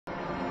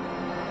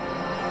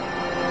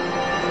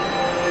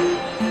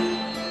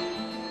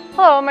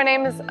Hello, my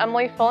name is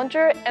Emily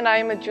Fillinger and I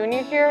am a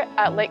junior here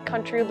at Lake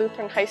Country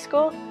Lutheran High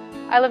School.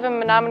 I live in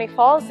Menominee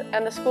Falls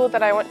and the school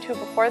that I went to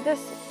before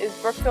this is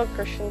Brookfield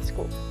Christian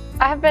School.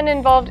 I have been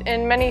involved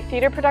in many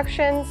theater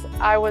productions.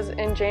 I was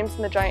in James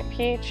and the Giant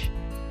Peach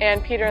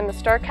and Peter and the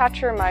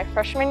Starcatcher my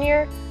freshman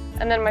year,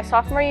 and then my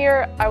sophomore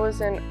year I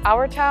was in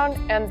Our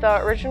Town and the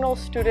original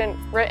student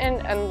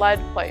written and led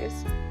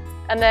plays.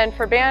 And then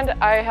for band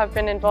I have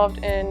been involved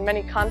in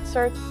many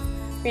concerts.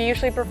 We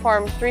usually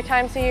perform 3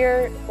 times a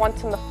year,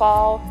 once in the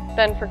fall,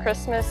 then for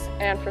Christmas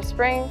and for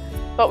spring,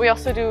 but we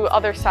also do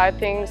other side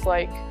things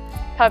like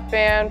pep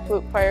band,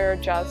 flute player,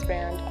 jazz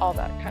band, all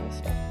that kind of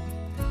stuff.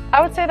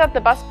 I would say that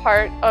the best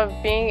part of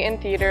being in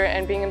theater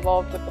and being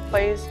involved with the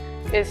plays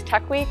is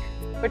Tech Week,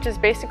 which is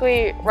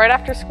basically right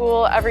after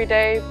school every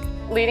day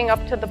leading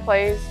up to the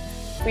plays.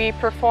 We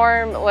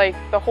perform like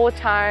the whole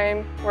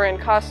time, we're in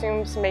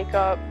costumes,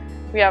 makeup,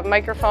 we have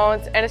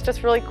microphones, and it's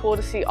just really cool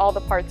to see all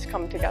the parts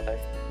come together.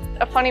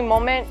 A funny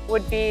moment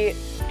would be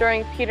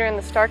during Peter and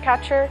the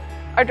Starcatcher.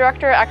 Our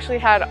director actually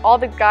had all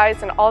the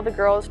guys and all the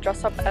girls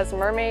dress up as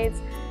mermaids,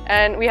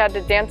 and we had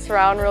to dance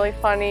around really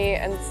funny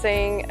and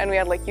sing, and we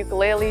had like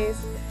ukuleles,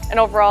 and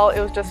overall it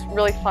was just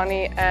really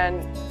funny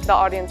and the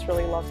audience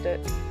really loved it.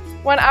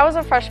 When I was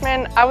a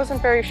freshman, I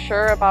wasn't very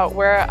sure about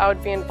where I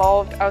would be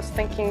involved. I was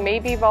thinking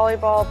maybe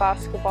volleyball,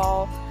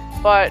 basketball,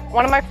 but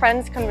one of my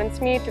friends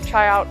convinced me to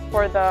try out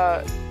for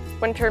the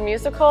winter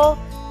musical,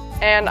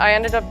 and I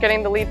ended up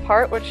getting the lead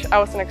part, which I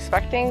wasn't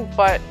expecting,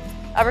 but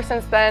ever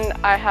since then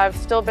I have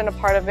still been a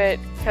part of it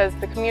because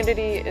the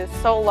community is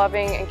so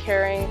loving and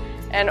caring,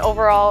 and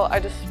overall I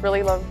just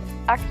really love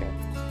acting.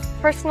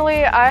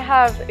 Personally, I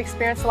have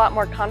experienced a lot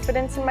more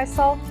confidence in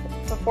myself.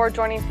 Before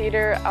joining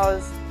theater, I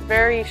was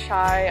very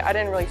shy. I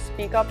didn't really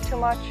speak up too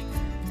much,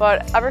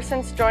 but ever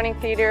since joining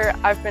theater,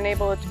 I've been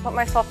able to put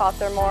myself out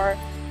there more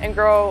and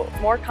grow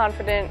more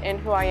confident in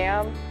who I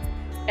am.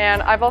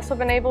 And I've also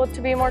been able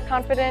to be more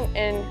confident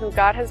in who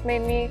God has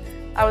made me.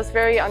 I was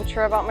very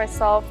unsure about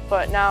myself,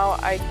 but now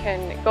I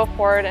can go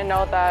forward and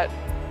know that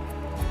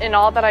in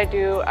all that I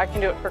do, I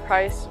can do it for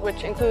Christ,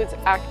 which includes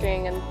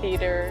acting and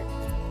theater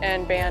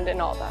and band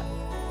and all that.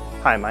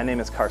 Hi, my name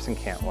is Carson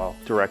Cantwell,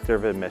 Director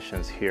of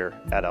Admissions here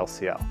at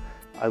LCL.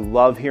 I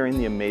love hearing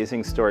the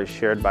amazing stories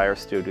shared by our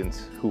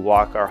students who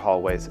walk our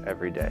hallways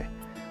every day.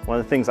 One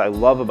of the things I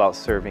love about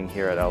serving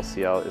here at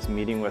LCL is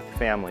meeting with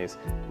families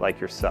like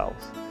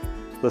yourselves,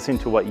 listening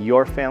to what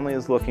your family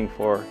is looking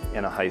for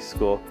in a high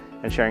school,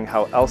 and sharing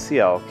how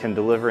LCL can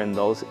deliver in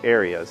those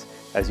areas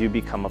as you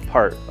become a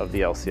part of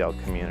the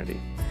LCL community.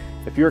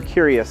 If you're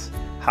curious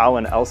how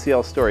an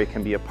LCL story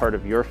can be a part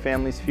of your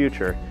family's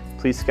future,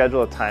 please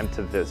schedule a time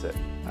to visit.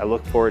 I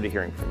look forward to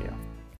hearing from you.